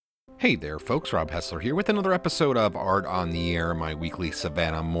Hey there, folks. Rob Hessler here with another episode of Art on the Air, my weekly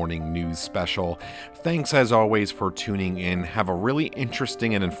Savannah morning news special. Thanks, as always, for tuning in. Have a really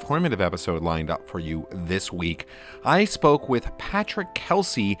interesting and informative episode lined up for you this week. I spoke with Patrick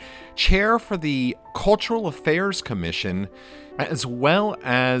Kelsey, chair for the Cultural Affairs Commission, as well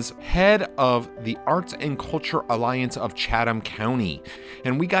as head of the Arts and Culture Alliance of Chatham County.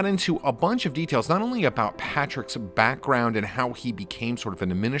 And we got into a bunch of details, not only about Patrick's background and how he became sort of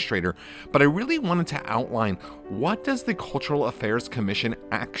an administrator, but I really wanted to outline, what does the Cultural Affairs Commission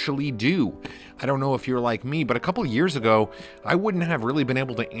actually do? I don't know if you're like me, but a couple of years ago, I wouldn't have really been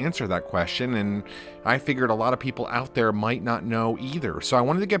able to answer that question, and I figured a lot of people out there might not know either. So I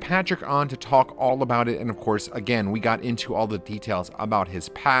wanted to get Patrick on to talk all about it, and of course, again, we got into all the details about his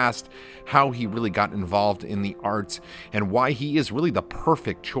past, how he really got involved in the arts, and why he is really the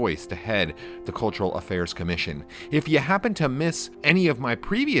perfect choice to head the Cultural Affairs Commission. If you happen to miss any of my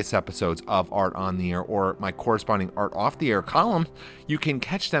previous episodes of Art on the Air or my corresponding Art Off the Air column, you can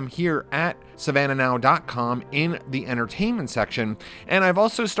catch them here at savannahnow.com in the entertainment section. And I've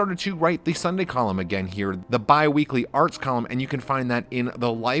also started to write the Sunday column again here, the bi-weekly arts column, and you can find that in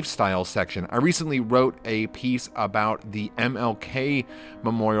the lifestyle section. I recently wrote a piece about the MLK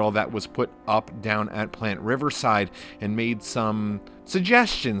memorial that was put up down at Plant Riverside and made some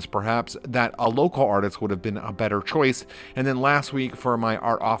suggestions, perhaps, that a local artist would have been a better choice. And then last week for my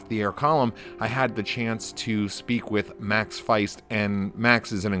Art Off the Air column, I had the chance to speak with Max Feist, and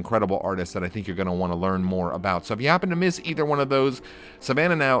Max is an incredible artist that I think you're going to want to learn more about. So if you happen to miss either one of those,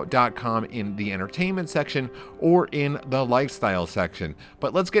 savannahnow.com in the entertainment section or in the lifestyle section.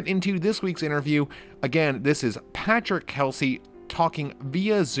 But let's get into this week's interview. Again, this is Patrick Kelsey talking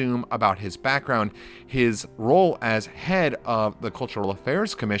via Zoom about his background, his role as head of the Cultural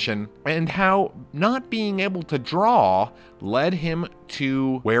Affairs Commission, and how not being able to draw led him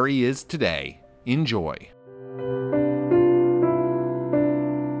to where he is today. Enjoy.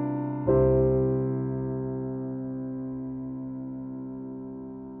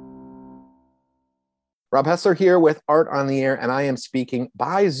 Rob Hessler here with Art on the Air, and I am speaking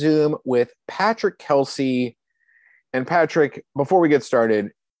by Zoom with Patrick Kelsey. And Patrick, before we get started,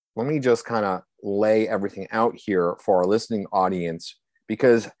 let me just kind of lay everything out here for our listening audience,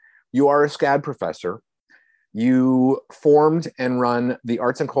 because you are a SCAD professor. You formed and run the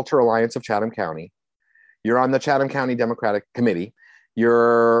Arts and Culture Alliance of Chatham County. You're on the Chatham County Democratic Committee.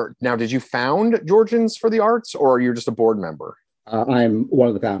 Did you found Georgians for the Arts, or you're just a board member? I'm one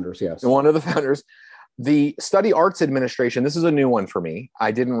of the founders, yes. One of the founders. The Study Arts Administration, this is a new one for me.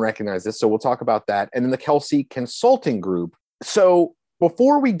 I didn't recognize this, so we'll talk about that. And then the Kelsey Consulting Group. So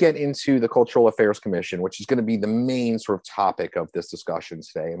before we get into the Cultural Affairs Commission, which is going to be the main sort of topic of this discussion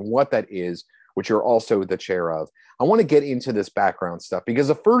today, and what that is, which you're also the chair of, I want to get into this background stuff, because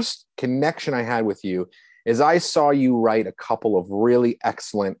the first connection I had with you is I saw you write a couple of really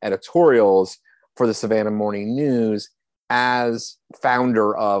excellent editorials for the Savannah Morning News as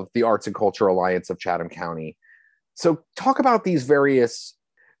founder of the Arts and Culture Alliance of Chatham County. So talk about these various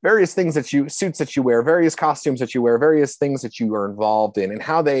things suits that you wear, various costumes that you wear, various things that you are involved in, and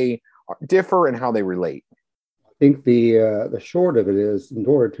how they differ and how they relate. I think the short of it is, in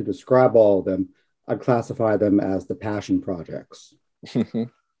order to describe all of them, I'd classify them as the passion projects. None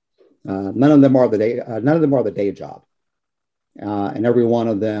of them are the day job, and every one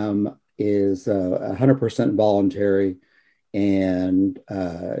of them is 100% voluntary. And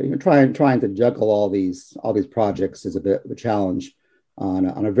trying to juggle all these projects is a bit of a challenge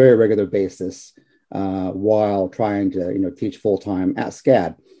on a very regular basis, while trying to teach full time at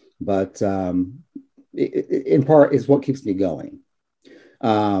SCAD. But in part is what keeps me going.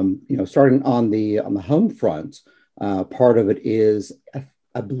 Starting on the home front, part of it is,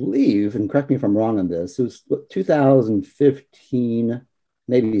 I believe, and correct me if I'm wrong on this, it was 2015,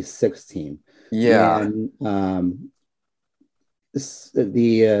 maybe 16. Yeah. And, the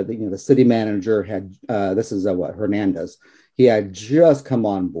city manager had Hernandez. He had just come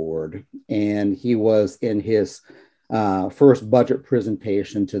on board, and he was in his first budget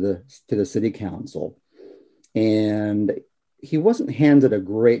presentation to the city council, and he wasn't handed a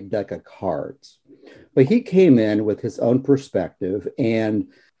great deck of cards, but he came in with his own perspective, and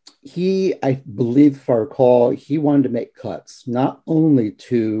I believe, if I recall, he wanted to make cuts not only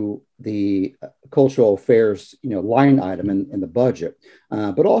to the cultural affairs, line item in the budget,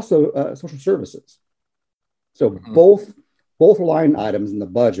 but also social services. So both line items in the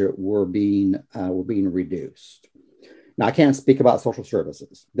budget were being reduced. Now, I can't speak about social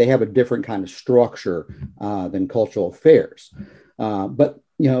services; they have a different kind of structure than cultural affairs. But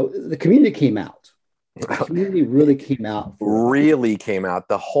the community came out. The community really came out for really came out.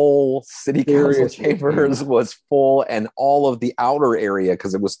 The whole city council Seriously chambers was full, and all of the outer area,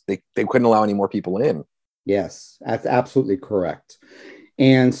 because it was they couldn't allow any more people in. Yes, that's absolutely correct.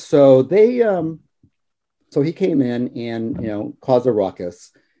 And so so he came in and caused a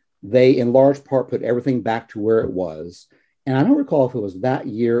ruckus. They, in large part, put everything back to where it was. And I don't recall if it was that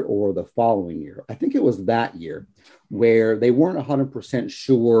year or the following year. I think it was that year where they weren't 100%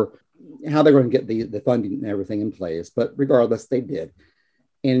 sure how they're going to get the funding and everything in place. But regardless, they did.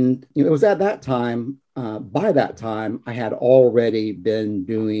 And it was at that time, by that time, I had already been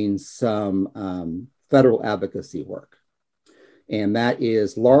doing some federal advocacy work. And that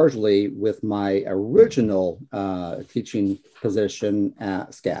is largely with my original teaching position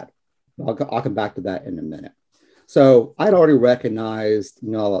at SCAD. I'll come back to that in a minute. So I'd already recognized, a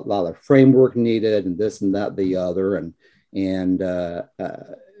lot of framework needed and this and that, the other. And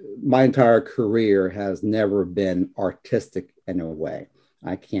my entire career has never been artistic in a way.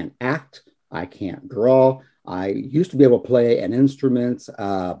 I can't act. I can't draw. I used to be able to play an instrument,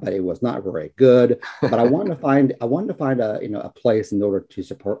 but it was not very good. But I wanted to find a place in order to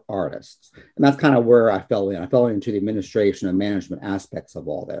support artists, and that's kind of where I fell in. I fell into the administration and management aspects of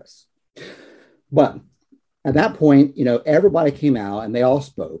all this. But at that point, everybody came out and they all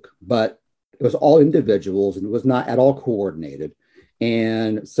spoke, but it was all individuals and it was not at all coordinated.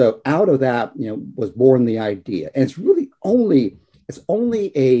 And so out of that, was born the idea, and it's really only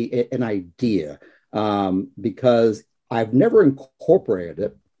an idea. Because I've never incorporated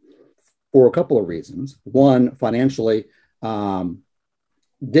it for a couple of reasons. One, financially, didn't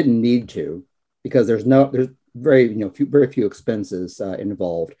need to, because there's very few expenses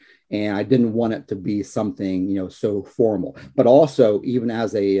involved, and I didn't want it to be something so formal. But also, even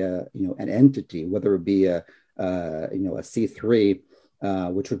as an entity, whether it be a C3,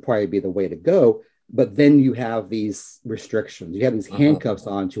 which would probably be the way to go. But then you have these restrictions. You have these handcuffs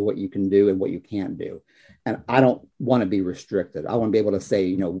on to what you can do and what you can't do. And I don't want to be restricted. I want to be able to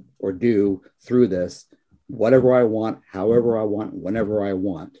say, or do through this, whatever I want, however I want, whenever I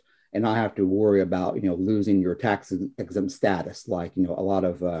want. And I have to worry about, losing your tax exempt status, like, a lot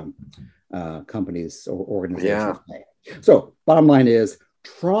of companies or organizations pay. So bottom line is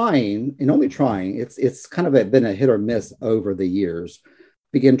trying, and only trying, it's kind of been a hit or miss over the years.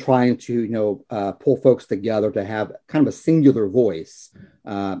 Begin trying to pull folks together to have kind of a singular voice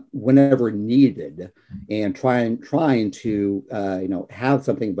whenever needed, and trying to have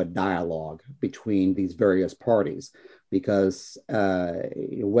something but dialogue between these various parties, because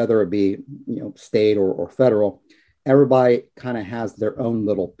whether it be state or federal, everybody kind of has their own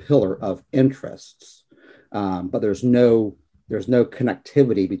little pillar of interests, but there's no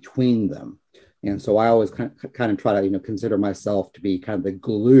connectivity between them. And so I always kind of try to, consider myself to be kind of the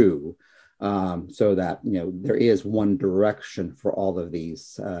glue, so that, there is one direction for all of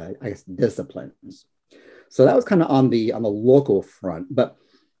these, disciplines. So that was kind of on the local front. But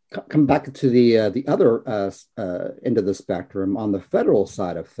come back to the other end of the spectrum, on the federal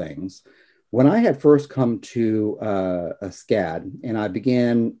side of things. When I had first come to a SCAD, and I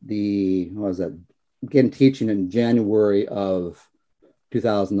began began teaching in January of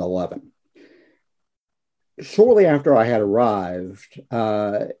 2011. Shortly after I had arrived,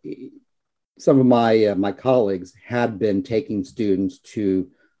 some of my colleagues had been taking students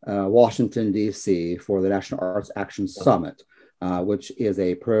to Washington, D.C. for the National Arts Action Summit, which is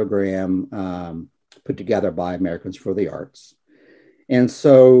a program put together by Americans for the Arts. And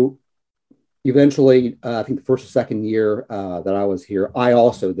so eventually, I think the first or second year that I was here, I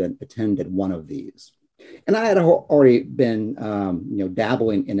also then attended one of these. And I had already been,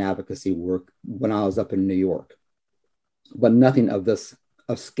 dabbling in advocacy work when I was up in New York, but nothing of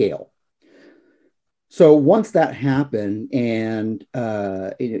scale. So once that happened, and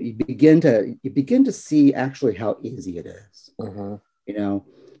you begin to see actually how easy it is.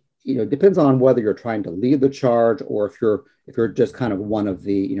 It depends on whether you're trying to lead the charge, or if you're just kind of one of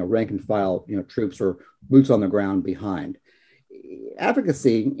the rank and file troops or boots on the ground behind.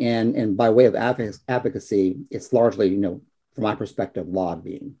 Advocacy, and by way of advocacy, it's largely, from my perspective,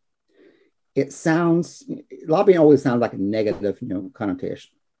 lobbying. Lobbying always sounds like a negative,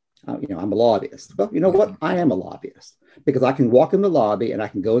 connotation. I'm a lobbyist. Well, you know what? I am a lobbyist, because I can walk in the lobby and I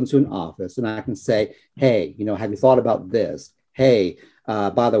can go into an office and I can say, hey, have you thought about this? Hey,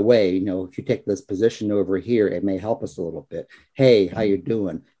 by the way, if you take this position over here, it may help us a little bit. Hey, how you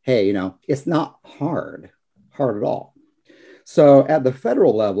doing? Hey, it's not hard at all. So at the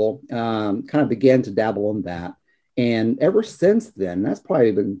federal level, kind of began to dabble in that. And ever since then, that's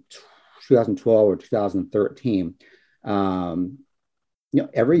probably been 2012 or 2013,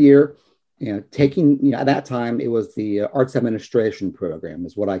 every year, taking, at that time, it was the arts administration program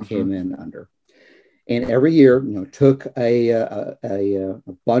is what I came in under. And every year, took a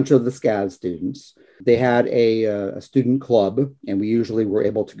bunch of the SCAD students. They had a student club, and we usually were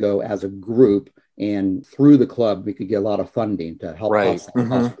able to go as a group. And through the club, we could get a lot of funding to help us for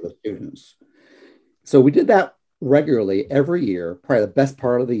the students. So we did that regularly every year, probably the best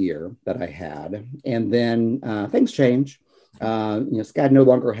part of the year that I had. And then things change. SCAD no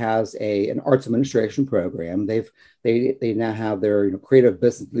longer has an arts administration program. They now have their creative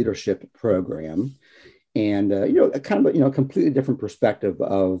business leadership program, and a kind of a completely different perspective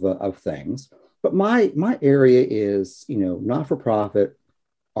of things. But my area is not for profit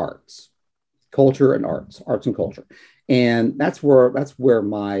arts, culture and arts and culture, and that's where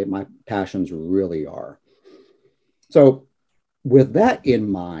my passions really are. So, with that in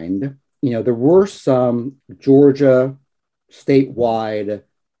mind, there were some Georgia statewide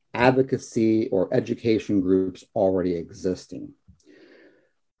advocacy or education groups already existing.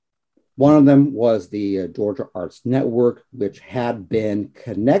 One of them was the Georgia Arts Network, which had been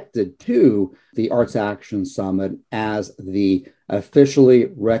connected to the Arts Action Summit as the officially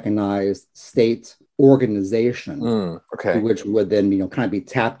recognized state organization, which would then kind of be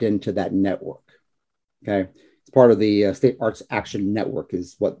tapped into that network. Okay. Part of the State Arts Action Network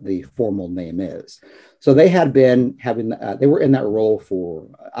is what the formal name is. So they had been they were in that role for,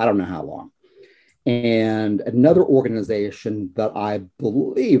 I don't know how long. And another organization that I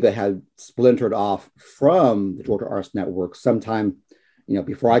believe that had splintered off from the Georgia Arts Network sometime,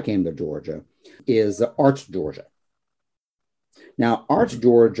 before I came to Georgia, is Arts Georgia. Now, Arts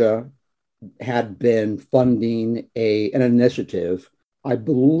Georgia had been funding an initiative. I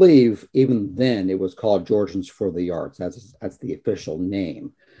believe even then it was called Georgians for the Arts. That's the official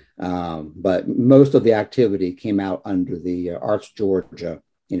name. But most of the activity came out under the Arts Georgia,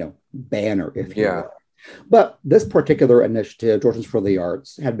 banner, if you will. But this particular initiative, Georgians for the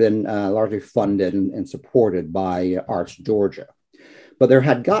Arts, had been largely funded and supported by Arts Georgia. But there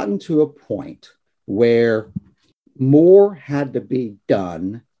had gotten to a point where more had to be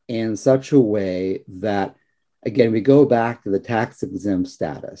done in such a way that, again, we go back to the tax exempt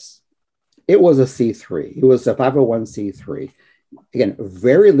status. It was a C3. It was a 501c3. Again,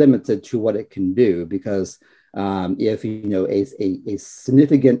 very limited to what it can do, because if a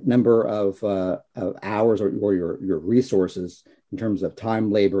significant number of hours or your resources in terms of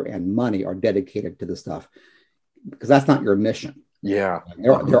time, labor, and money are dedicated to the stuff, because that's not your mission. Yeah,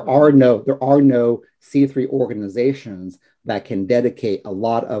 there are no C3 organizations that can dedicate a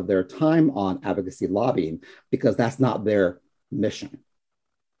lot of their time on advocacy lobbying, because that's not their mission.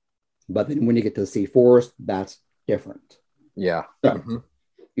 But then when you get to C4s, that's different. Yeah. So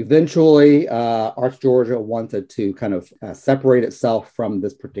eventually, Arts Georgia wanted to kind of separate itself from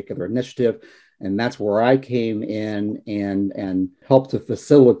this particular initiative. And that's where I came in and helped to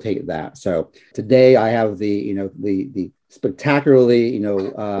facilitate that. So today I have the spectacularly,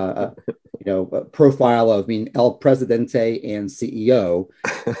 profile of being El Presidente and CEO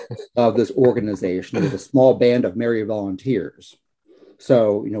of this organization with a small band of merry volunteers.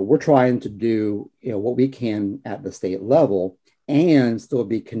 So, we're trying to do, what we can at the state level and still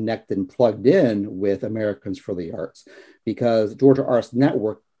be connected and plugged in with Americans for the Arts, because Georgia Arts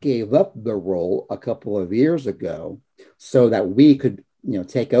Network gave up the role a couple of years ago so that we could,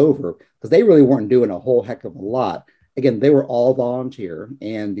 take over, because they really weren't doing a whole heck of a lot. Again, they were all volunteer,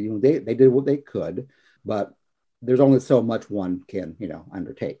 and they did what they could, but there's only so much one can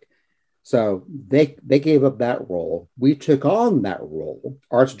undertake. So they gave up that role. We took on that role.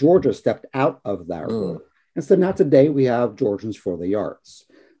 Arts Georgia stepped out of that role, and so now today we have Georgians for the Arts,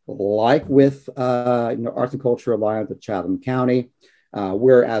 like with Arts and Culture Alliance of Chatham County.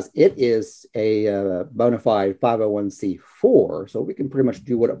 Whereas it is a bona fide 501c4, so we can pretty much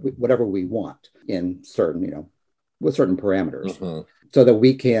do whatever we want in certain with certain parameters, so that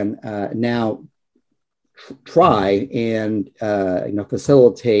we can now try and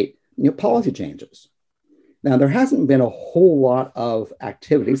facilitate policy changes. Now, there hasn't been a whole lot of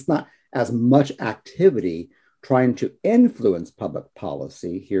activity. It's not as much activity trying to influence public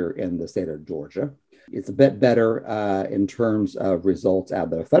policy here in the state of Georgia. It's a bit better in terms of results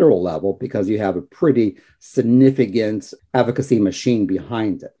at the federal level, because you have a pretty significant advocacy machine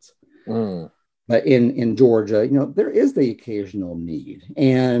behind it. But in Georgia, there is the occasional need,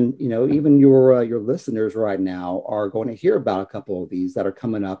 and even your listeners right now are going to hear about a couple of these that are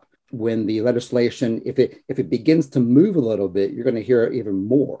coming up when the legislation, if it begins to move a little bit, you're going to hear even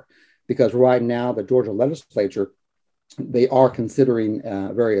more, because right now the Georgia legislature, they are considering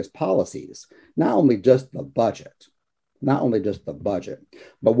various policies, not only just the budget, not only just the budget,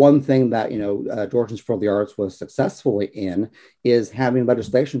 but one thing that Georgians for the Arts was successfully in is having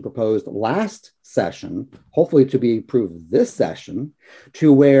legislation proposed last session, hopefully to be approved this session,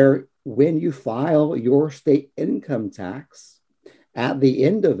 to where when you file your state income tax, at the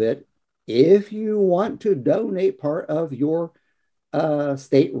end of it, if you want to donate part of your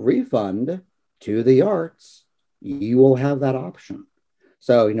state refund to the arts, you will have that option.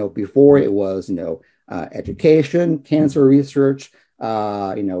 So, before it was, education, cancer research,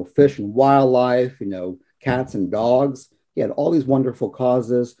 fish and wildlife, cats and dogs. He had all these wonderful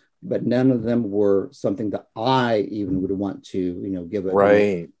causes, but none of them were something that I even would want to, give it.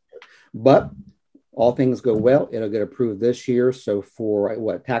 Right. But all things go well, it'll get approved this year. So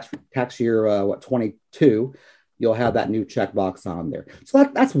for tax year 22, you'll have that new checkbox on there. So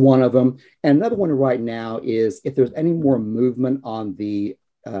that's one of them. And another one right now is if there's any more movement on the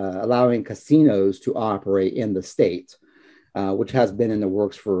allowing casinos to operate in the state, which has been in the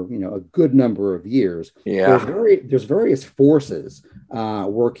works for a good number of years. Yeah. There's various forces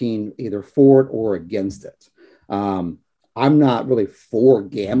working either for it or against it. I'm not really for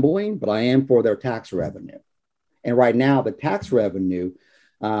gambling, but I am for their tax revenue. And right now, the tax revenue,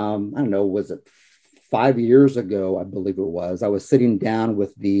 I don't know, was it 5 years ago? I believe it was. I was sitting down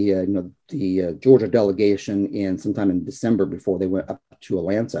with the Georgia delegation sometime in December before they went up to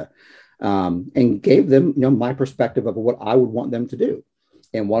Atlanta, and gave them my perspective of what I would want them to do.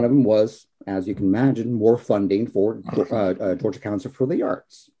 And one of them was, as you can imagine, more funding for Georgia Council for the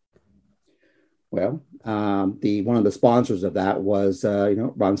Arts. Well, one of the sponsors of that was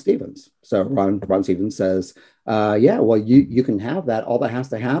Ron Stevens. So Ron Stevens says, yeah, well, you can have that. All that has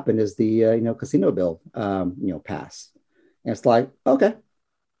to happen is the casino bill pass. And it's like, okay.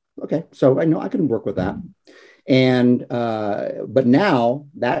 So I know I can work with that. And but now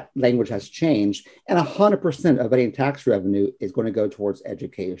that language has changed, and 100% of any tax revenue is going to go towards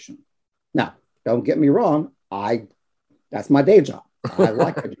education. Now, don't get me wrong, that's my day job. I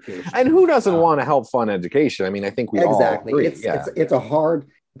like education. And who doesn't want to help fund education? I mean, I think we exactly. all agree. It's a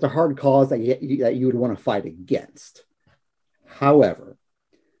hard cause that you would want to fight against. However,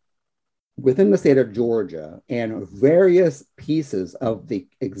 within the state of Georgia and various pieces of the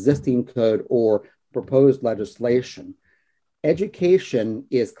existing code or proposed legislation, education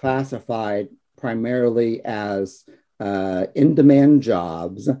is classified primarily as in-demand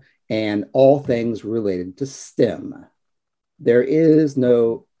jobs and all things related to STEM. There is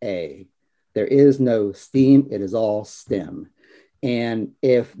no A. There is no STEAM. It is all STEM. And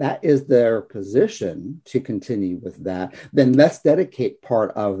if that is their position to continue with that, then let's dedicate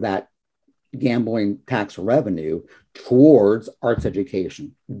part of that gambling tax revenue towards arts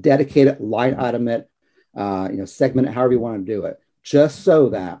education. Dedicate it, line item it, segment it, however you want to do it, just so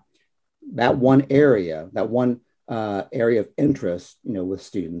that one area of interest, with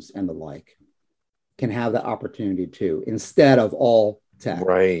students and the like, can have the opportunity to, instead of all tech,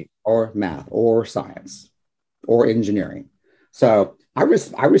 right, or math or science or engineering. So I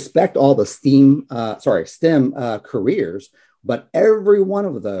respect all the STEM careers, but every one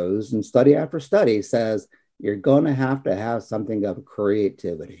of those, and study after study says, you're going to have something of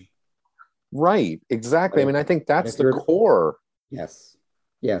creativity. Right, exactly. I mean, I think that's the core. Yes.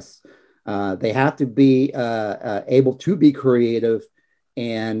 They have to be able to be creative.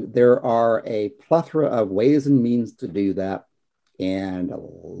 And there are a plethora of ways and means to do that. And a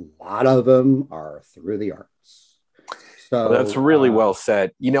lot of them are through the arts. So that's really well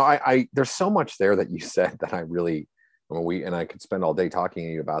said. I there's so much there that you said that I really, and I could spend all day talking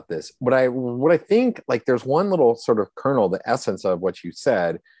to you about this. What I think, like, there's one little sort of kernel, the essence of what you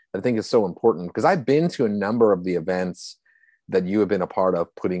said, that I think is so important, because I've been to a number of the events that you have been a part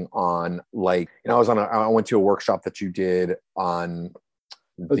of putting on. Like, I went to a workshop that you did on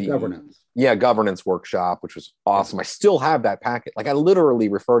the governance workshop, which was awesome. I still have that packet. Like, I literally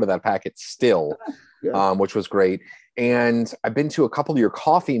refer to that packet still, which was great. And I've been to a couple of your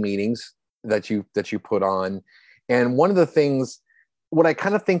coffee meetings that you put on. And one of the things, what I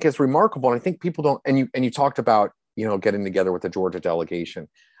kind of think is remarkable, and I think people don't, and you talked about, getting together with the Georgia delegation.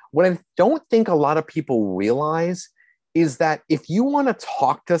 What I don't think a lot of people realize is that if you want to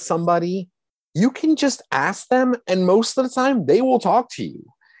talk to somebody, you can just ask them, and most of the time they will talk to you.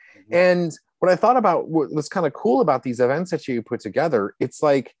 Mm-hmm. And what I thought about, what was kind of cool about these events that you put together, it's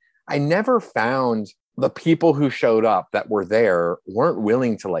like, I never found the people who showed up that were there weren't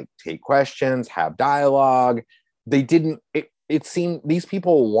willing to, like, take questions, have dialogue. They didn't, it seemed these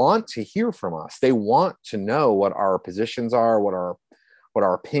people want to hear from us. They want to know what our positions are, what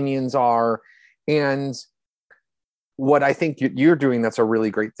our opinions are. And what I think you're doing that's a really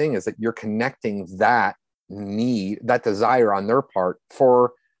great thing is that you're connecting that need, that desire on their part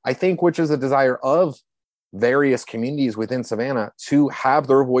for, I think, which is a desire of various communities within Savannah to have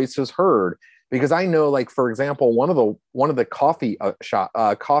their voices heard. Because I know, like, for example, one of the coffee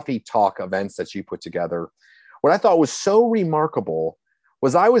talk events that you put together, what I thought was so remarkable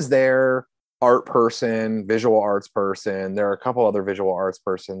was I was there, art person, visual arts person. There are a couple other visual arts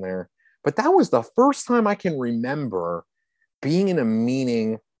person there, but that was the first time I can remember being in a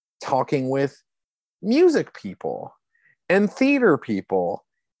meeting talking with music people and theater people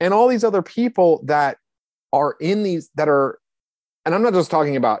and all these other people that are in these, that are, and I'm not just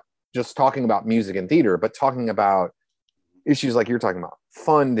talking about music and theater, but talking about issues like you're talking about,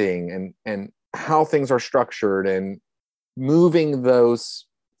 funding and how things are structured and moving those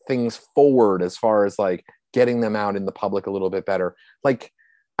things forward as far as like getting them out in the public a little bit better. Like,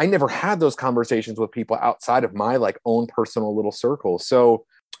 I never had those conversations with people outside of my like own personal little circle. So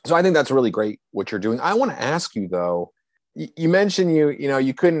I think that's really great what you're doing. I want to ask you though, you mentioned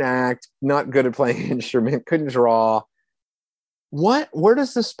you couldn't act, not good at playing an instrument, couldn't draw. Where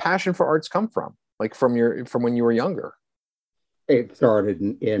does this passion for arts come from? Like from when you were younger? It started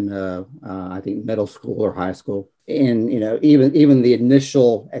in I think middle school or high school, and even the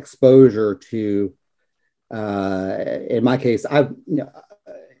initial exposure to, in my case,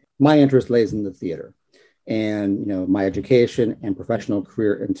 my interest lays in the theater, and my education and professional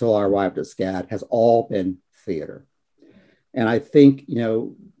career until I arrived at SCAD has all been theater. And I think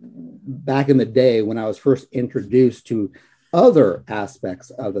back in the day when I was first introduced to other aspects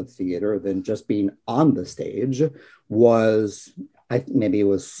of the theater than just being on the stage was, maybe it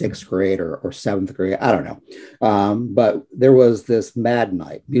was sixth grade or seventh grade, I don't know. But there was this MAD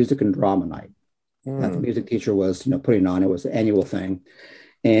night, music and drama night, that the music teacher was putting on. It was an annual thing.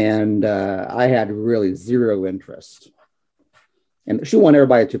 And I had really zero interest. And she wanted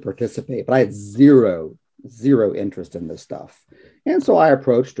everybody to participate, but I had zero interest in this stuff. And so I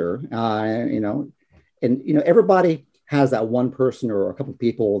approached her, everybody has that one person or a couple of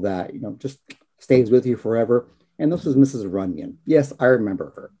people that, just stays with you forever. And this was Mrs. Runyon. Yes, I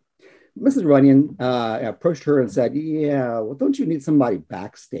remember her. Mrs. Runyon approached her and said, yeah, well, don't you need somebody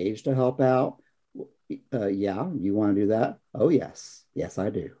backstage to help out? Yeah, you want to do that? Oh, yes. Yes, I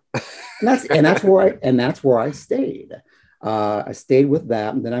do. And that's where I stayed. I stayed with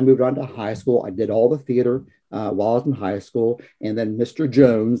that. And then I moved on to high school. I did all the theater while I was in high school. And then Mr.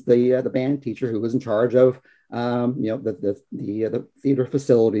 Jones, the band teacher who was in charge of the theater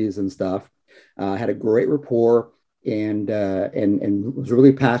facilities and stuff, had a great rapport and was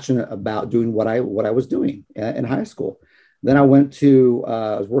really passionate about doing what I was doing in high school. Then I went to,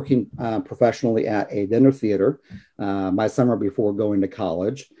 I was working professionally at a dinner theater my summer before going to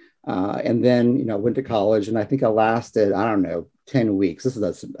college. And then, went to college, and I think I lasted, 10 weeks. This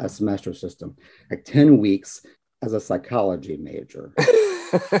is a semester system, like 10 weeks as a psychology major.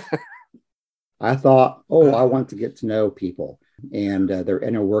 I thought, I want to get to know people and their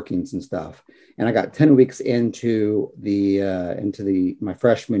inner workings and stuff. And I got 10 weeks into my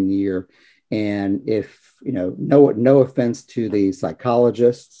freshman year. And if, no offense to the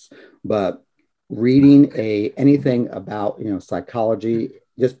psychologists, but reading anything about, psychology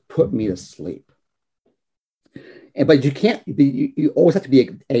just put me to sleep. But you can't be, you always have to be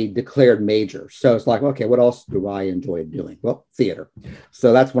a declared major. So it's like, okay, what else do I enjoy doing? Well, theater.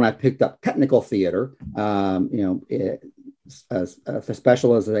 So that's when I picked up technical theater, a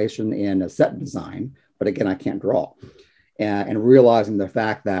specialization in set design. But again, I can't draw. And realizing the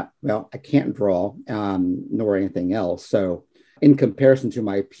fact that, well, I can't draw nor anything else. So in comparison to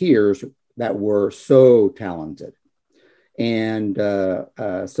my peers that were so talented. And so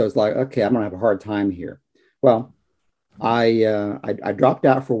it's like, okay, I'm going to have a hard time here. Well, I dropped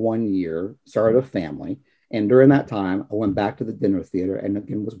out for 1 year, started a family. And during that time, I went back to the dinner theater and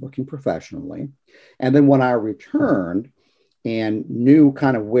again was working professionally. And then when I returned and knew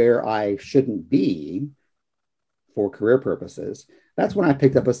kind of where I shouldn't be for career purposes, that's when I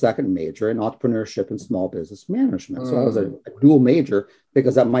picked up a second major in entrepreneurship and small business management. So I was a dual major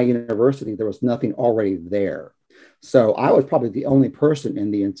because at my university, there was nothing already there. So I was probably the only person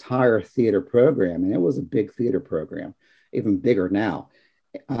in the entire theater program, and it was a big theater program, even bigger now,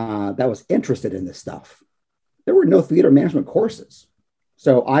 that was interested in this stuff. There were no theater management courses.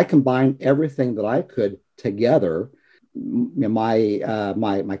 So I combined everything that I could together.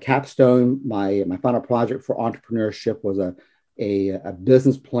 My capstone, my final project for entrepreneurship was a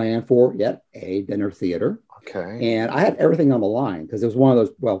business plan for yet a dinner theater. Okay. And I had everything on the line because it was one of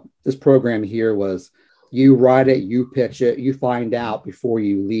those, well, this program here was you write it, you pitch it, you find out before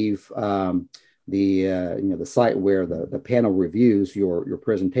you leave the site where the panel reviews your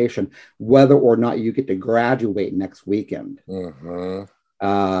presentation, whether or not you get to graduate next weekend. Mm-hmm.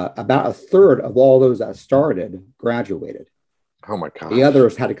 About a third of all those that started graduated. Oh my gosh. The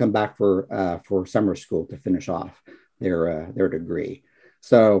others had to come back for summer school to finish off their degree.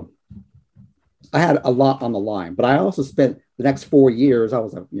 So I had a lot on the line, but I also spent the next 4 years. I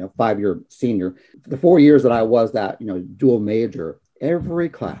was a 5-year senior. The 4 years that I was that dual major, every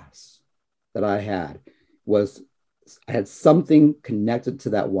class that I had had something connected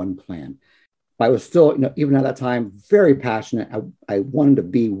to that one plan. But I was still, even at that time, very passionate. I wanted to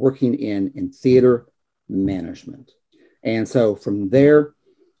be working in theater management. And so from there,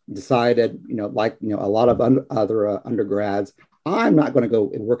 decided, like a lot of other undergrads, I'm not going to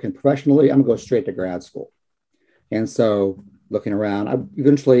go working professionally. I'm going to go straight to grad school. And so looking around, I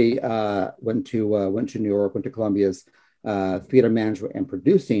eventually went to New York, went to Columbia's theater management and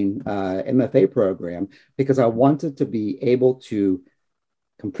producing MFA program, because I wanted to be able to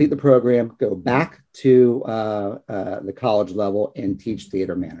complete the program, go back to the college level and teach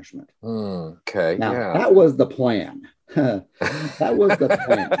theater management. Okay. Now, yeah. that was the plan. That was the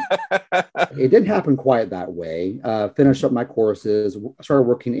plan. It didn't happen quite that way. Finished up my courses, started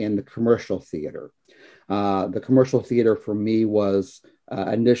working in the commercial theater. The commercial theater for me was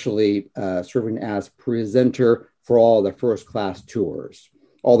initially serving as presenter for all the first class tours,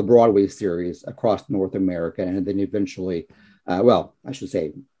 all the Broadway series across North America, and then eventually, I should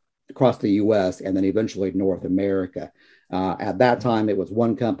say across the US and then eventually North America. At that time, it was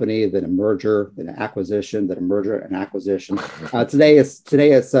one company, then a merger, then an acquisition, then a merger and acquisition. Today it's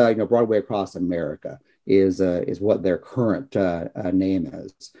Broadway Across America is what their current name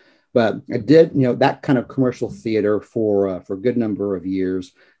is. But I did that kind of commercial theater for a good number of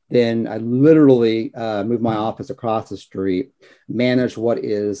years. Then I literally moved my office across the street, managed what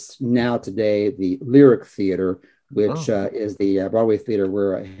is now today the Lyric Theater, which is the Broadway theater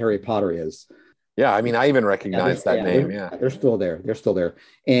where Harry Potter is. Yeah, I mean, I even recognize that name. They're still there. They're still there.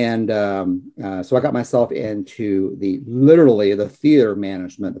 And so I got myself into literally the theater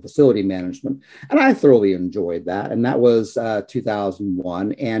management, the facility management, and I thoroughly enjoyed that. And that was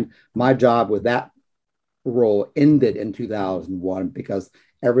 2001. And my job with that role ended in 2001 because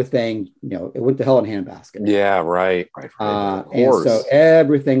everything, it went to hell in a handbasket. Yeah, right. And so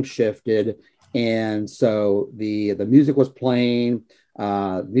everything shifted. And so the music was playing,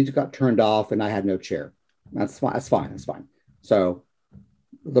 the music got turned off, and I had no chair. That's fine. So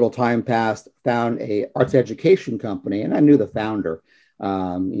a little time passed, found a arts education company, and I knew the founder.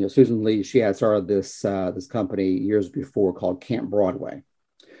 Susan Lee, she had started this company years before called Camp Broadway.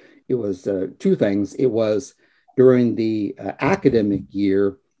 It was two things. It was during the academic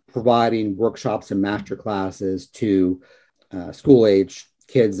year, providing workshops and master classes to school age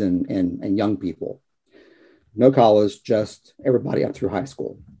kids and young people. No college, just everybody up through high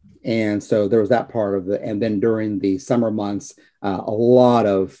school. And so there was that part of it. And then during the summer months, a lot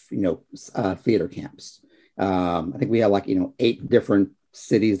of, theater camps. I think we had 8 different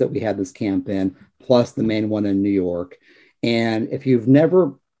cities that we had this camp in, plus the main one in New York. And if you've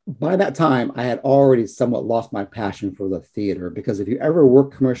never, by that time, I had already somewhat lost my passion for the theater, because if you ever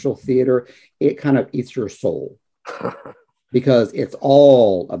work commercial theater, it kind of eats your soul. Because it's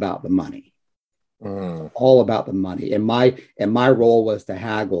all about the money, all about the money. And my role was to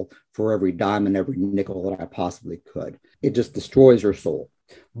haggle for every dime and every nickel that I possibly could. It just destroys your soul.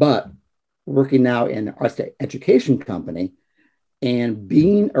 But working now in an arts education company and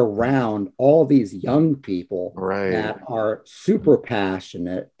being around all these young people that are super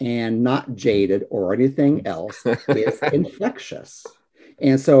passionate and not jaded or anything else is infectious.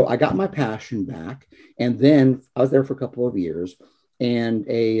 And so I got my passion back. And then I was there for a couple of years, and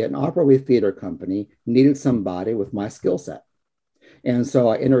an Off-Broadway theater company needed somebody with my skill set. And so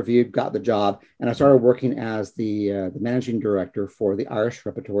I interviewed, got the job, and I started working as the managing director for the Irish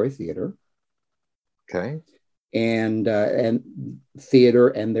Repertory Theater. Okay. And theater,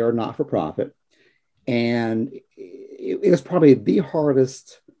 and they're not-for-profit. And it was probably the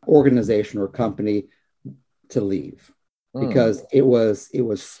hardest organization or company to leave, because it was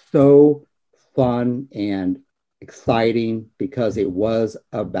so fun and exciting, because it was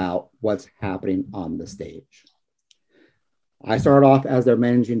about what's happening on the stage. I started off as their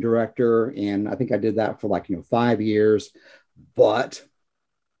managing director, and I think I did that for 5 years. But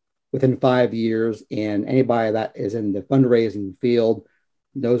within 5 years, and anybody that is in the fundraising field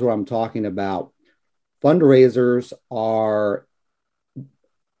knows what I'm talking about. Fundraisers are,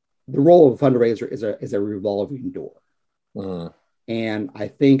 the role of a fundraiser is a revolving door. And I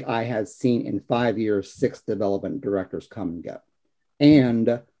think I had seen in 5 years 6 development directors come and go.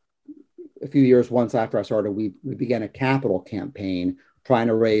 And a few years once after I started, we began a capital campaign trying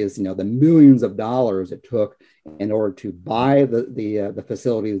to raise, the millions of dollars it took in order to buy the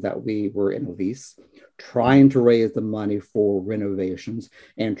facilities that we were in lease, trying to raise the money for renovations,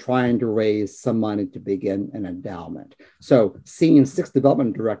 and trying to raise some money to begin an endowment. So seeing 6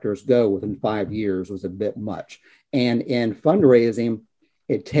 development directors go within 5 years was a bit much. And in fundraising,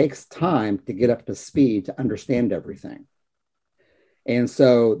 it takes time to get up to speed to understand everything. And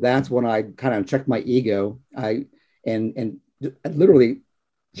so that's when I kind of checked my ego. I literally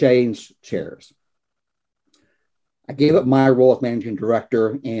changed chairs. I gave up my role as managing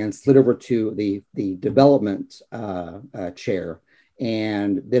director and slid over to the development chair.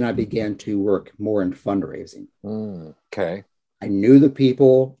 And then I began to work more in fundraising. Okay. I knew the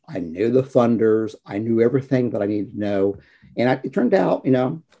people, I knew the funders, I knew everything that I needed to know. And it turned out,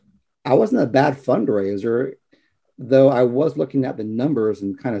 I wasn't a bad fundraiser, though I was looking at the numbers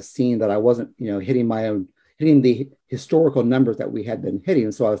and kind of seeing that I wasn't, hitting the historical numbers that we had been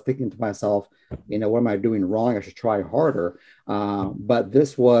hitting. So I was thinking to myself, what am I doing wrong? I should try harder. But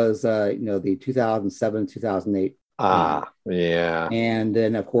this was, the 2007, 2008. Yeah. And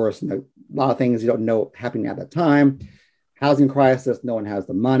then, of course, a lot of things you don't know happening at that time. Housing crisis, no one has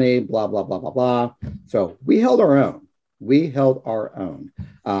the money, blah, blah, blah, blah, blah. So we held our own. So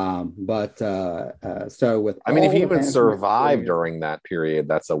with, if you even survive during that period,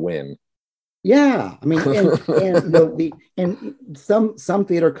 that's a win. Yeah, and some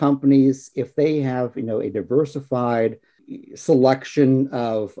theater companies, if they have a diversified selection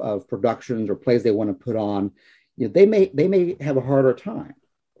of productions or plays they want to put on, they may have a harder time.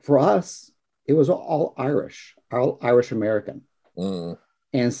 For us, it was all Irish American,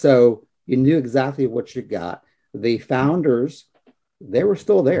 and so you knew exactly what you got. The founders, they were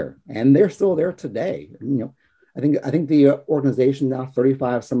still there, and they're still there today. I think the organization now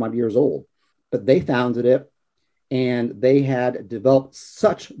 35 some odd years old. But they founded it, and they had developed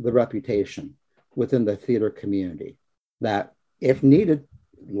such the reputation within the theater community that if needed,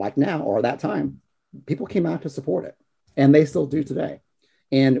 like now or that time, people came out to support it, and they still do today.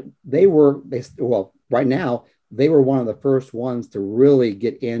 And right now, they were one of the first ones to really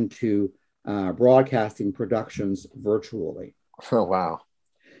get into broadcasting productions virtually. Oh, wow.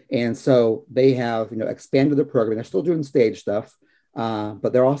 And so they have, expanded the program. They're still doing stage stuff.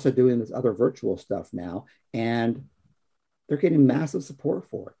 But they're also doing this other virtual stuff now, and they're getting massive support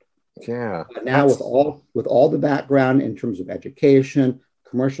for it. Yeah. But now with all the background in terms of education,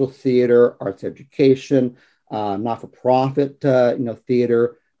 commercial theater, arts education, not-for-profit,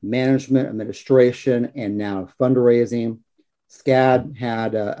 theater, management, administration, and now fundraising. SCAD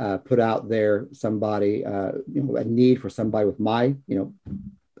had put out there somebody, a need for somebody with my,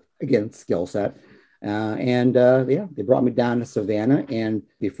 again, skill set. They brought me down to Savannah, and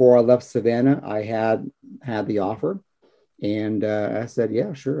before I left Savannah, I had the offer, and I said,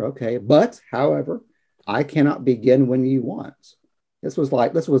 yeah, sure, okay, but however, I cannot begin when you want. This was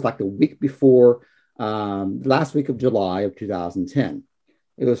like the week before, last week of July of 2010.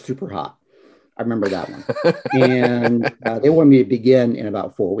 It was super hot. I remember that one, and they wanted me to begin in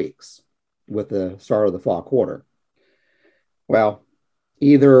about 4 weeks with the start of the fall quarter. Well,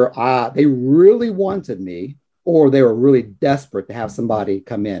 either they really wanted me, or they were really desperate to have somebody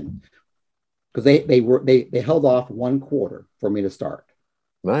come in, because they held off 1 quarter for me to start.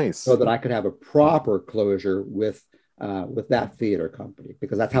 Nice. So that I could have a proper closure with that theater company,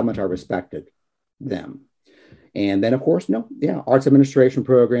 because that's how much I respected them. And then, of course, arts administration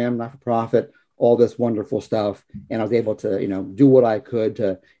program, not-for-profit, all this wonderful stuff. And I was able to, do what I could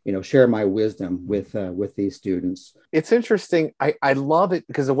to, share my wisdom with these students. It's interesting. I love it,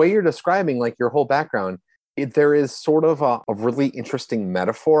 because the way you're describing, like, your whole background, there is sort of a really interesting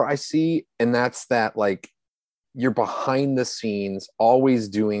metaphor I see. And that's that, like, you're behind the scenes, always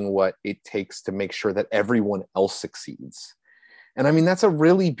doing what it takes to make sure that everyone else succeeds. And that's a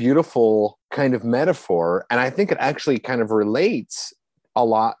really beautiful kind of metaphor. And I think it actually kind of relates a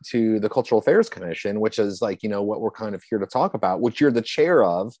lot to the Cultural Affairs Commission, which is like, what we're kind of here to talk about, which you're the chair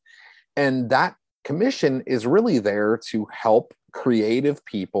of. And that commission is really there to help creative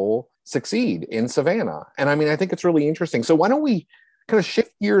people succeed in Savannah. And I think it's really interesting. So why don't we kind of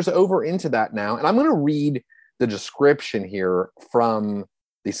shift gears over into that now? And I'm going to read the description here from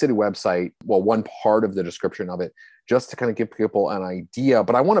the city website. Well, one part of the description of it, just to kind of give people an idea.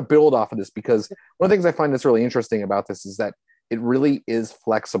 But I want to build off of this, because one of the things I find that's really interesting about this is that it really is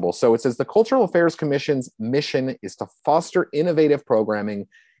flexible. So it says the Cultural Affairs Commission's mission is to foster innovative programming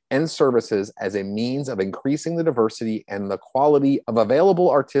and services as a means of increasing the diversity and the quality of available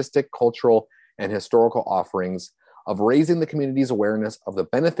artistic, cultural, and historical offerings of raising the community's awareness of the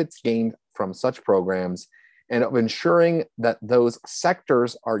benefits gained from such programs and of ensuring that those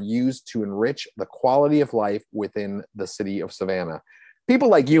sectors are used to enrich the quality of life within the city of Savannah. People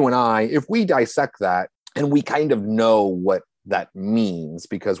like you and I, if we dissect that and we kind of know what that means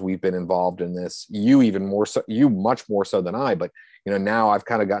because we've been involved in this, you even more so, you much more so than I, but now I've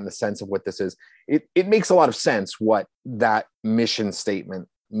kind of gotten a sense of what this is. It makes a lot of sense what that mission statement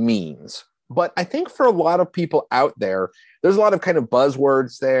means. But I think for a lot of people out there, there's a lot of kind of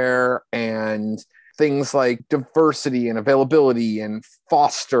buzzwords there and things like diversity and availability and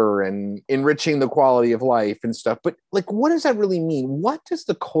foster and enriching the quality of life and stuff. But like, what does that really mean? What does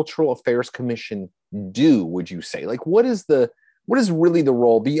the Cultural Affairs Commission do, would you say? Like, what is really the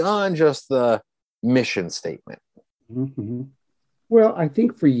role beyond just the mission statement? Mm-hmm. Well, I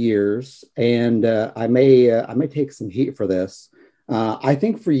think for years, and I may take some heat for this. I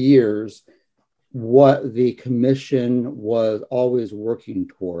think for years, what the commission was always working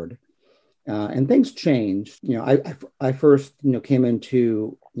toward, and things changed. I first came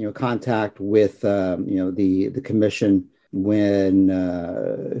into contact with the commission when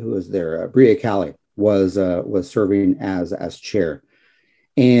who was there? Bria Cali was serving as chair.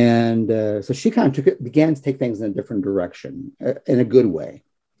 And so she kind of began to take things in a different direction, in a good way.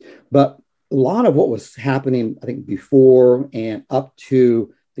 But a lot of what was happening, I think, before and up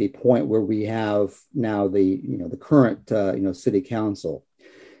to the point where we have now the current city council,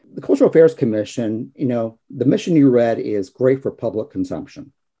 the Cultural Affairs Commission, the mission you read is great for public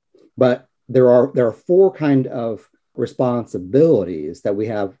consumption, but there are four kind of responsibilities that we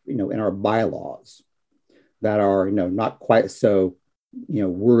have in our bylaws that are not quite so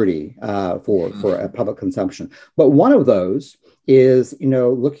wordy for a public consumption. But one of those is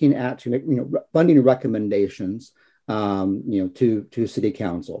looking at funding recommendations to city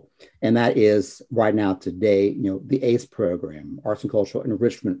council, and that is right now today the ACE program, Arts and Cultural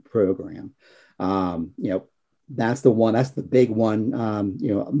Enrichment Program. That's the big one.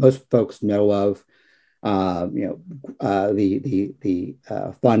 Most folks know of. The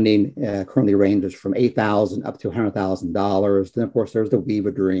funding currently ranges from $8,000 up to $100,000. Then, of course, there's the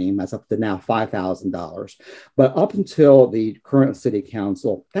Weave Dream. That's up to now $5,000. But up until the current city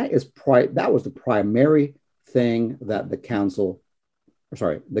council, that was the primary thing that the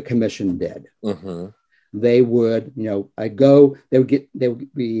commission did. Mm-hmm. They would, they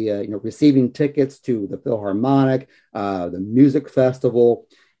would be receiving tickets to the Philharmonic, the music festival,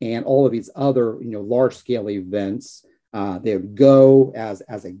 and all of these other, large-scale events. They would go as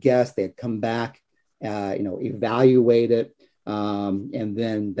a guest. They'd come back, evaluate it, and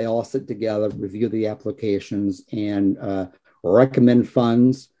then they all sit together, review the applications, and recommend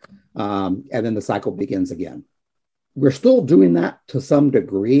funds, and then the cycle begins again. We're still doing that to some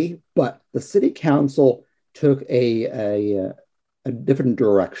degree, but the city council took a different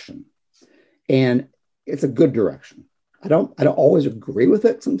direction, and it's a good direction. I don't always agree with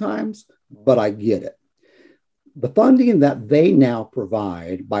it sometimes, but I get it. The funding that they now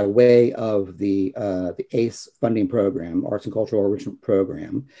provide by way of the ACE funding program, Arts and Cultural Enrichment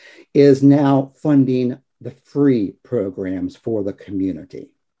Program, is now funding the free programs for the community.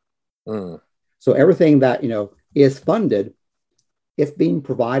 So everything that is funded, it's being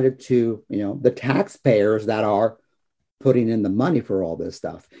provided to the taxpayers that are putting in the money for all this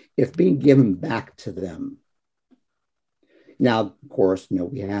stuff. It's being given back to them. Now, of course,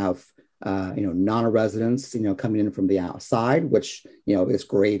 we have, non-residents, coming in from the outside, which, is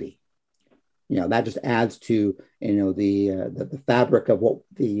gravy. That just adds to, the fabric of what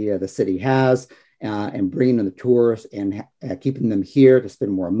the city has, and bringing in the tourists and keeping them here to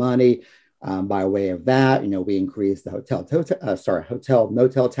spend more money. By way of that, we increase the hotel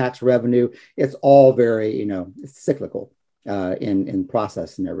motel tax revenue. It's all very, it's cyclical in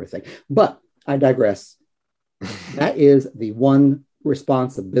process and everything. But I digress. That is the one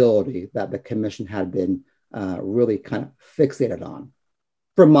responsibility that the commission had been really kind of fixated on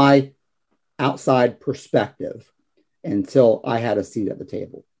from my outside perspective until I had a seat at the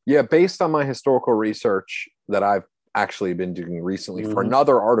table. Yeah, based on my historical research that I've actually been doing recently for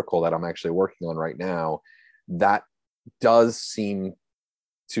another article that I'm actually working on right now, that does seem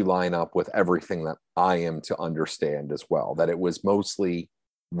to line up with everything that I am to understand as well, that it was mostly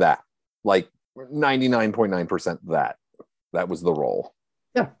that, like 99.9% that was the role.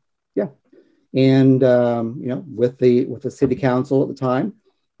 Yeah. And with the city council at the time,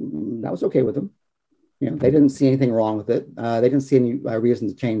 that was okay with them. They didn't see anything wrong with it. They didn't see any reason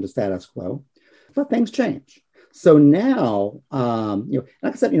to change the status quo, but things change. So now,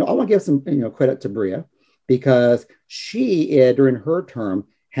 like I said, I want to give some credit to Bria, because she during her term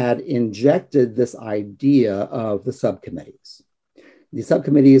had injected this idea of the subcommittees. The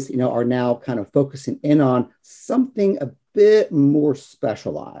subcommittees, are now kind of focusing in on something a bit more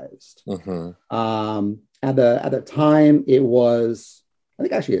specialized. At the time, it was, I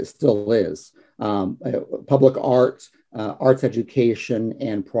think actually it still is, public arts, arts education,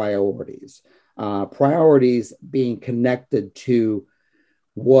 and priorities. Priorities being connected to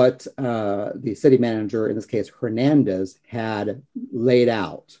what the city manager, in this case Hernandez, had laid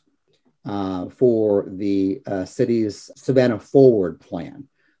out for the city's Savannah Forward plan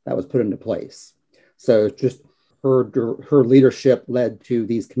that was put into place. So just her leadership led to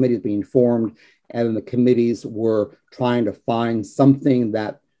these committees being formed, and the committees were trying to find something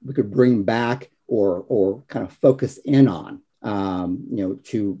that we could bring back or kind of focus in on,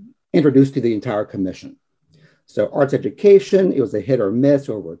 to introduce to the entire commission. So arts education, it was a hit or miss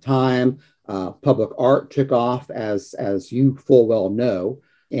over time. Public art took off, as you full well know.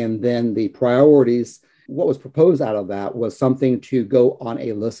 And then the priorities, what was proposed out of that was something to go on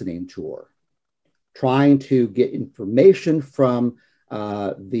a listening tour, trying to get information from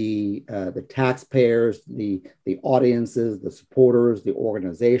the taxpayers, the audiences, the supporters, the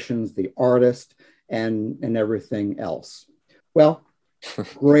organizations, the artists, and everything else. Well,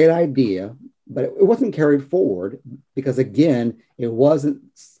 great idea, but it wasn't carried forward because, again, it wasn't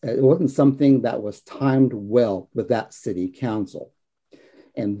something that was timed well with that city council.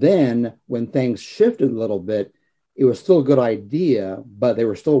 And then when things shifted a little bit, it was still a good idea, but they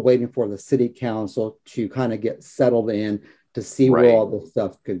were still waiting for the city council to kind of get settled in to see where all this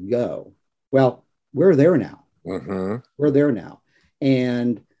stuff could go. Well, we're there now. We're there now.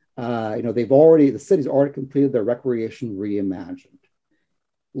 And, the city's already completed their Recreation Reimagined,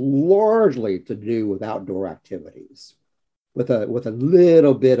 largely to do with outdoor activities, with a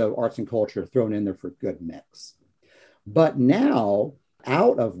little bit of arts and culture thrown in there for good mix. But now,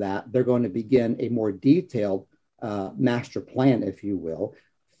 out of that, they're going to begin a more detailed master plan, if you will,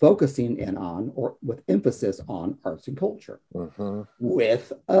 focusing in on, or with emphasis on, arts and culture,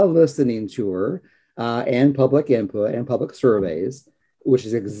 with a listening tour and public input and public surveys, which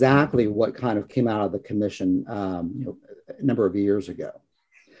is exactly what kind of came out of the commission a number of years ago.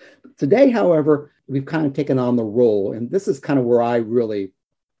 Today, however, we've kind of taken on the role, and this is kind of where I really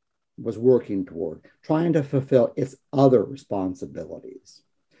was working toward, trying to fulfill its other responsibilities.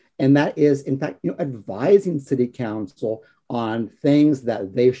 And that is, in fact, advising city council on things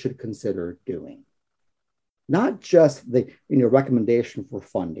that they should consider doing. Not just the recommendation for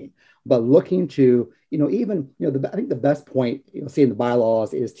funding, but looking to, I think the best point you'll see in the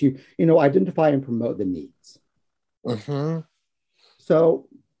bylaws is to, identify and promote the needs. So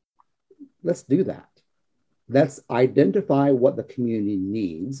let's do that. Let's identify what the community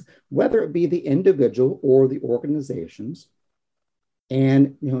needs, whether it be the individual or the organizations,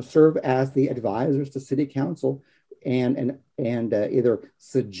 and serve as the advisors to city council, and either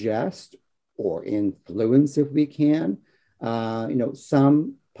suggest or influence, if we can,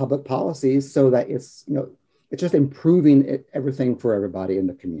 some public policies, so that it's just improving everything for everybody in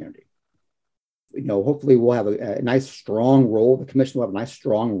the community. Hopefully we'll have a nice strong role. The commission will have a nice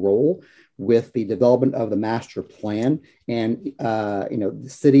strong role with the development of the master plan, and the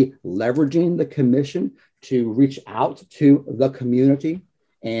city leveraging the commission to reach out to the community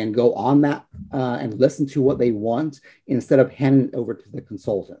and go on that and listen to what they want, instead of handing it over to the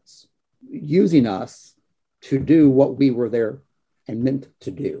consultants, using us to do what we were there and meant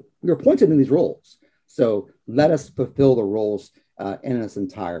to do. We were appointed in these roles, so let us fulfill the roles in its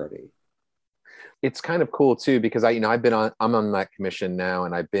entirety. It's kind of cool too, because I'm on that commission now,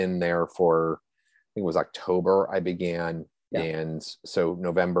 and I've been there for, I think it was October I began. Yeah. And so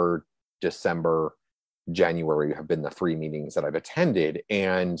November, December, January have been the 3 meetings that I've attended.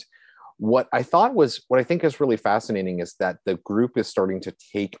 And what I think is really fascinating is that the group is starting to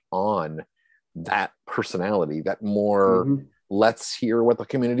take on that personality, that more, let's hear what the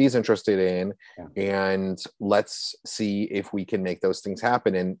community is interested in, and let's see if we can make those things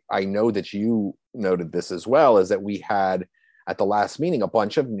happen. And I know that you noted this as well, is that we had at the last meeting a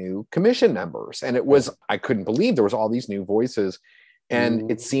bunch of new commission members, and it was, I couldn't believe there was all these new voices.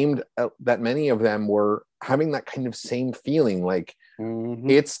 And it seemed that many of them were having that kind of same feeling, like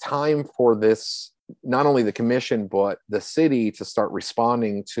it's time for this, not only the commission, but the city to start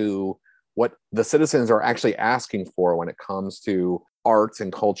responding to what the citizens are actually asking for when it comes to arts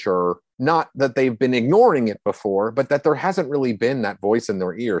and culture. Not that they've been ignoring it before, but that there hasn't really been that voice in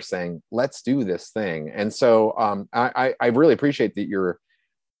their ear saying, let's do this thing. And so I really appreciate that you're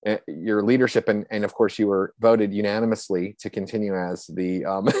your leadership, and of course you were voted unanimously to continue as the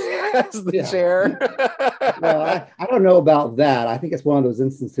as the chair. Well, I don't know about that. I think it's one of those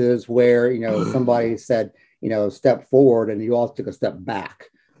instances where somebody said step forward and you all took a step back.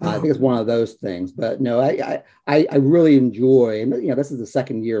 I think it's one of those things. But no, I really enjoy, and this is the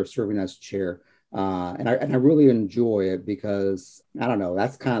second year of serving as chair, and I really enjoy it because I don't know,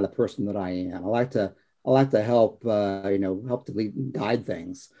 that's kind of the person that I am. I like to help help to lead and guide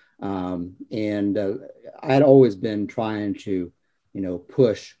things, and I had always been trying to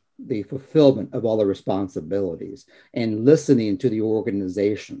push the fulfillment of all the responsibilities and listening to the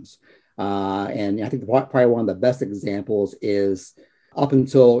organizations, and I think probably one of the best examples is up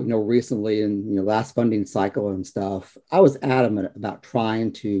until recently in last funding cycle and stuff, I was adamant about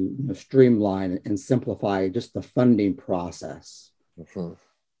trying to streamline and simplify just the funding process. Mm-hmm.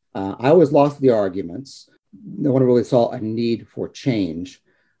 I always lost the arguments. No one really saw a need for change.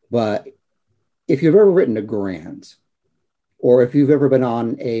 But if you've ever written a grant, or if you've ever been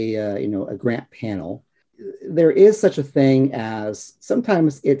on a grant panel, there is such a thing as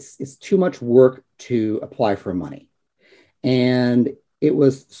sometimes it's too much work to apply for money. And it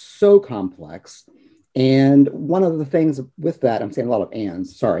was so complex. And one of the things with that, I'm saying a lot of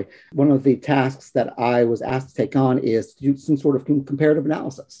ands, sorry. One of the tasks that I was asked to take on is to do some sort of comparative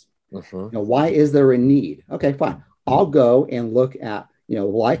analysis. Mm-hmm. Why is there a need? Okay, fine. I'll go and look at,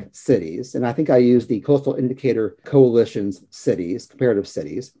 like cities. And I think I used the Coastal Indicator Coalition's cities, comparative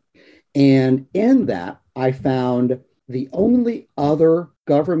cities. And in that, I found the only other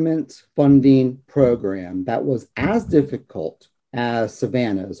government funding program that was as difficult as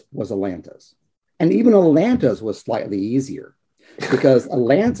Savannah's was Atlanta's. And even Atlanta's was slightly easier because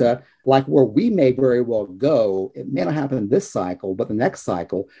Atlanta, like where we may very well go, it may not happen this cycle, but the next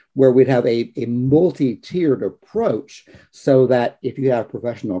cycle, where we'd have a multi-tiered approach so that if you have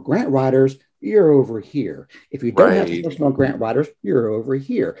professional grant writers, you're over here. If you don't have professional grant writers, you're over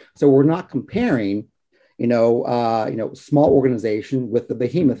here. So we're not comparing, small organization with the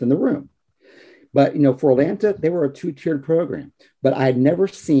behemoth in the room. But, for Atlanta, they were a two-tiered program. But I had never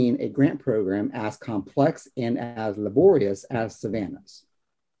seen a grant program as complex and as laborious as Savannah's.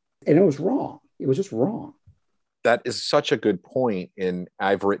 And it was wrong. It was just wrong. That is such a good point. And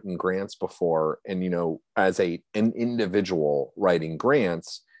I've written grants before. And, as an individual writing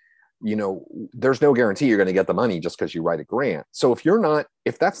grants, there's no guarantee you're going to get the money just because you write a grant. So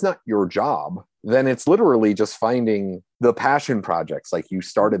if that's not your job, then it's literally just finding the passion projects like you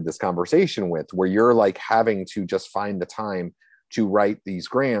started this conversation with, where you're like having to just find the time to write these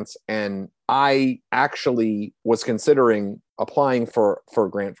grants. And I actually was considering applying for a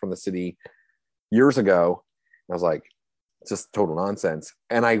grant from the city years ago. I was like, it's just total nonsense.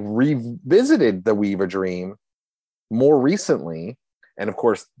 And I revisited the Weave a Dream more recently. And of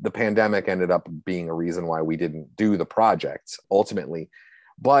course, the pandemic ended up being a reason why we didn't do the project ultimately.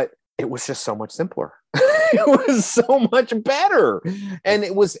 But it was just so much simpler. It was so much better. And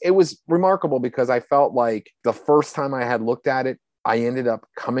it was remarkable because I felt like the first time I had looked at it, I ended up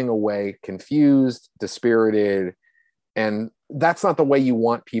coming away confused, dispirited. And that's not the way you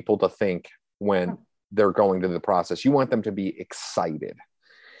want people to think when they're going to the process. You want them to be excited.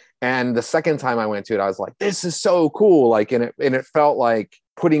 And the second time I went to it, I was like, this is so cool. And it felt like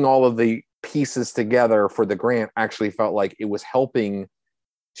putting all of the pieces together for the grant actually felt like it was helping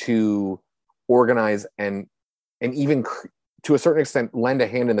to organize and even to a certain extent lend a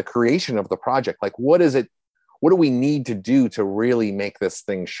hand in the creation of the project. Like, what do we need to do to really make this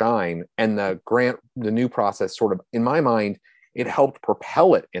thing shine? And the new process sort of, in my mind, it helped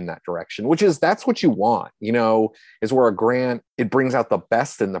propel it in that direction, that's what you want, is where a grant, it brings out the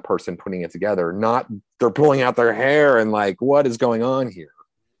best in the person putting it together, not they're pulling out their hair and like, what is going on here?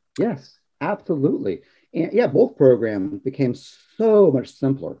 Yes, absolutely. And yeah, both programs became so much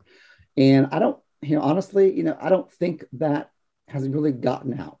simpler. And I don't, honestly, I don't think that has really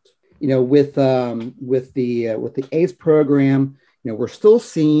gotten out. With the ACE program, we're still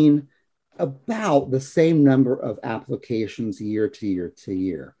seeing about the same number of applications year to year to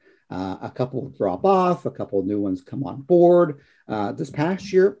year. A couple drop off, a couple new ones come on board. This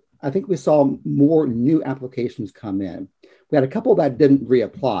past year, I think we saw more new applications come in. We had a couple that didn't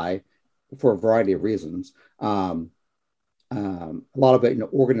reapply for a variety of reasons. A lot of it,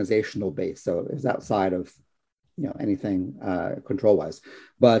 organizational based, so it was outside of anything control wise.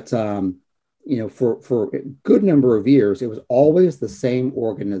 But for a good number of years, it was always the same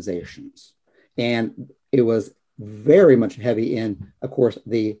organizations, and it was very much heavy in, of course,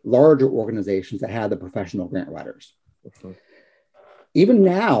 the larger organizations that had the professional grant writers. Mm-hmm. Even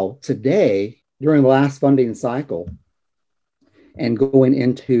now, today, during the last funding cycle, And going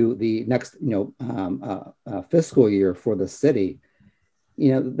into the next, fiscal year for the city,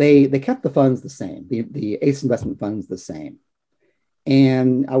 they kept the funds the same, the ACE investment funds the same.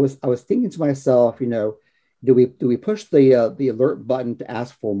 And I was thinking to myself, do we push the alert button to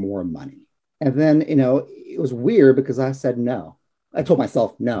ask for more money? And then, it was weird because I said no. I told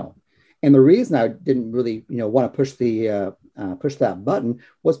myself no. And the reason I didn't really, want to push that button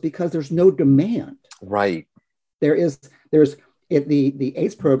was because there's no demand. Right. The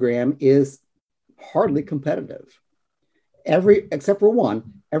ACE program is hardly competitive. Except for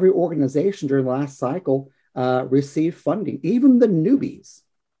one, every organization during the last cycle received funding. Even the newbies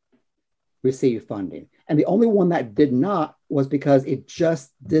received funding. And the only one that did not was because it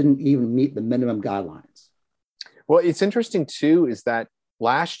just didn't even meet the minimum guidelines. Well, it's interesting too, is that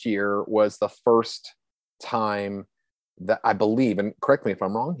last year was the first time that I believe, and correct me if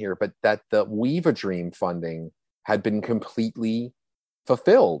I'm wrong here, but that the Weave a Dream funding had been completely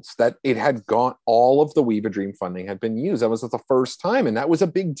fulfilled, that it had gone, all of the Weave a Dream funding had been used. That was the first time. And that was a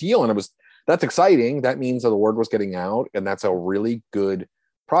big deal. And that's exciting. That means that the word was getting out, and that's a really good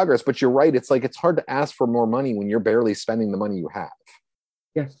progress. But you're right. It's hard to ask for more money when you're barely spending the money you have.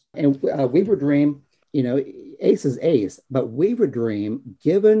 Yes. And Weave a Dream, ACE is ACE, but Weave a Dream,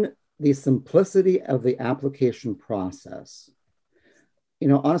 given the simplicity of the application process,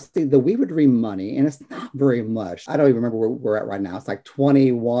 honestly, the Weave a Dream money, and it's not very much. I don't even remember where we're at right now. It's like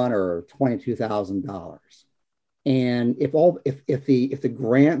 $21,000 or $22,000. And if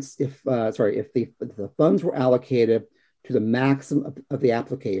the funds were allocated to the maximum of the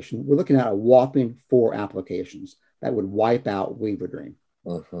application, we're looking at a whopping 4 applications that would wipe out Weave a Dream.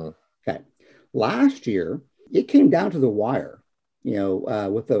 Mm-hmm. Okay. Last year, it came down to the wire,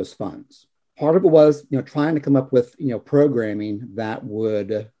 with those funds. Part of it was, trying to come up with, programming that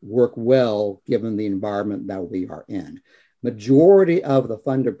would work well given the environment that we are in. Majority of the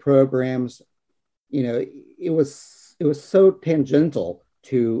funded programs, it was so tangential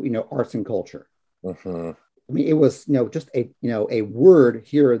to, arts and culture. Mm-hmm. I mean, it was, just a word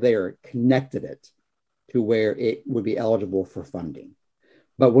here or there connected it to where it would be eligible for funding.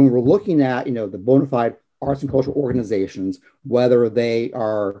 But when we're looking at, the bona fide arts and cultural organizations, whether they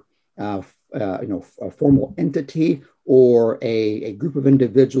are, a formal entity or a group of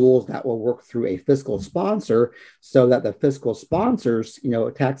individuals that will work through a fiscal sponsor, so that the fiscal sponsors,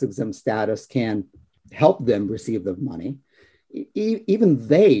 tax exempt status can help them receive the money. Even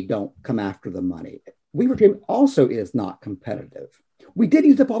they don't come after the money. Weave a Dream also is not competitive. We did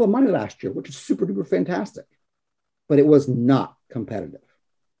use up all the money last year, which is super duper fantastic, but it was not competitive.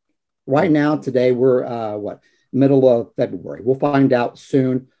 Right now, today, we're middle of February. We'll find out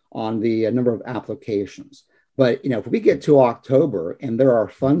soon on the number of applications. But, if we get to October and there are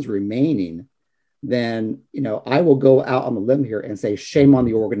funds remaining, then, I will go out on the limb here and say, shame on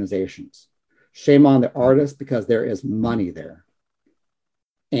the organizations, shame on the artists, because there is money there.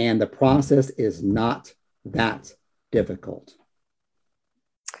 And the process is not that difficult.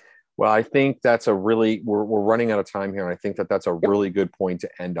 Well, I think that's we're running out of time here. And I think that's a really good point to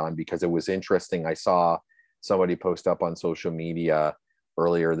end on, because it was interesting. I saw somebody post up on social media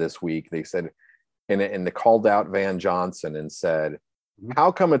earlier this week. They said, and they called out Van Johnson and said,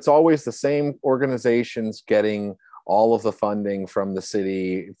 how come it's always the same organizations getting all of the funding from the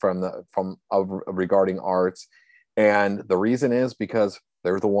city, regarding arts? And the reason is because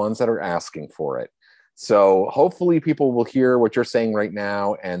they're the ones that are asking for it. So hopefully people will hear what you're saying right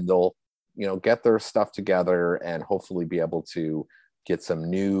now, and they'll, get their stuff together and hopefully be able to get some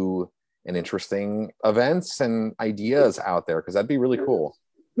new and interesting events and ideas out there, because that'd be really cool.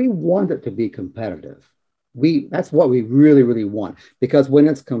 We want it to be competitive. That's what we really, really want, because when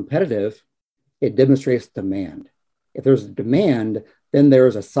it's competitive, it demonstrates demand. If there's a demand, then there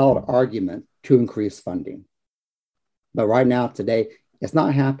is a solid argument to increase funding. But right now, today, it's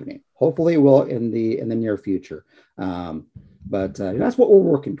not happening. Hopefully, it will in the near future. But that's what we're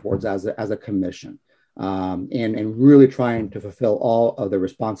working towards as a commission, and really trying to fulfill all of the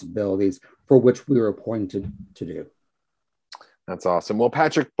responsibilities for which we were appointed to do. That's awesome. Well,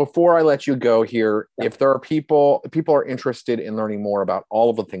 Patrick, before I let you go here, if there are people are interested in learning more about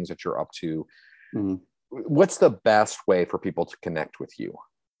all of the things that you're up to, what's the best way for people to connect with you?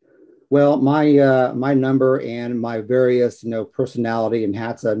 Well, my number and my various personality and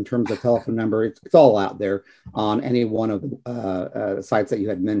hats in terms of telephone number, it's all out there on any one of the sites that you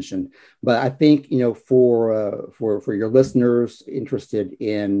had mentioned. But I think for your listeners interested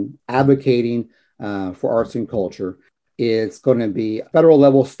in advocating for arts and culture, it's going to be federal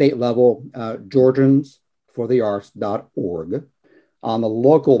level, state level, GeorgiansForTheArts.org. On the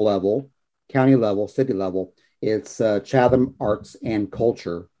local level, county level, city level, It's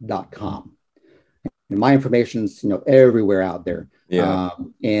chathamartsandculture.com. And my information's everywhere out there. Yeah.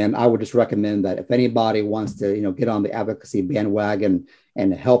 And I would just recommend that if anybody wants to get on the advocacy bandwagon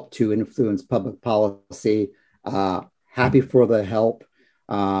and help to influence public policy, happy for the help.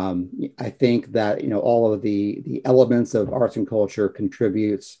 I think that all of the elements of arts and culture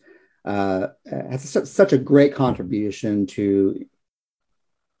contributes has such a great contribution to,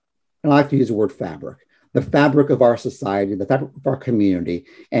 and I like to use the word fabric, the fabric of our society, the fabric of our community.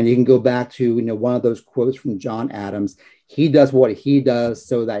 And you can go back to one of those quotes from John Adams. He does what he does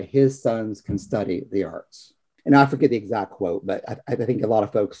so that his sons can study the arts. And I forget the exact quote, but I think a lot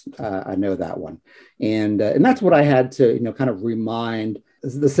of folks know that one. And that's what I had to kind of remind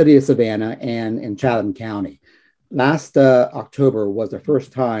the city of Savannah and Chatham County. Last October was the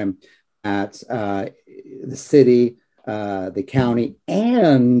first time that the city, the county,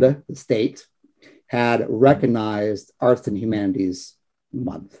 and the state had recognized Arts and Humanities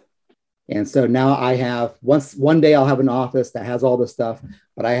Month. And so now I have, one day I'll have an office that has all this stuff,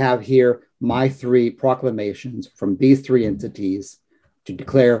 but I have here my 3 proclamations from these 3 entities to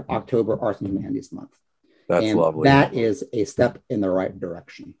declare October Arts and Humanities Month. That's lovely. That is a step in the right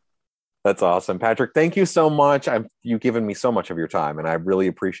direction. That's awesome. Patrick, thank you so much. You've given me so much of your time, and I really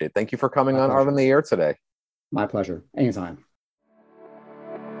appreciate it. Thank you for coming on Art on the Air today. My pleasure. Anytime.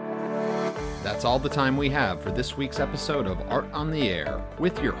 That's all the time we have for this week's episode of Art on the Air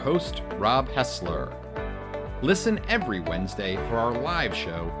with your host, Rob Hessler. Listen every Wednesday for our live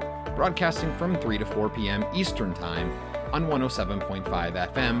show, broadcasting from 3 to 4 p.m. Eastern Time on 107.5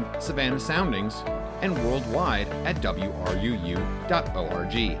 FM, Savannah Soundings, and worldwide at WRUU.org.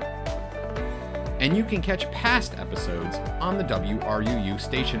 And you can catch past episodes on the WRUU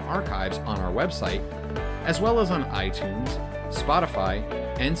station archives on our website, as well as on iTunes, Spotify,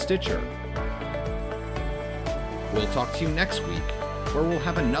 and Stitcher. We'll talk to you next week, where we'll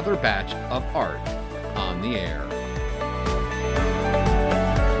have another batch of Art on the Air.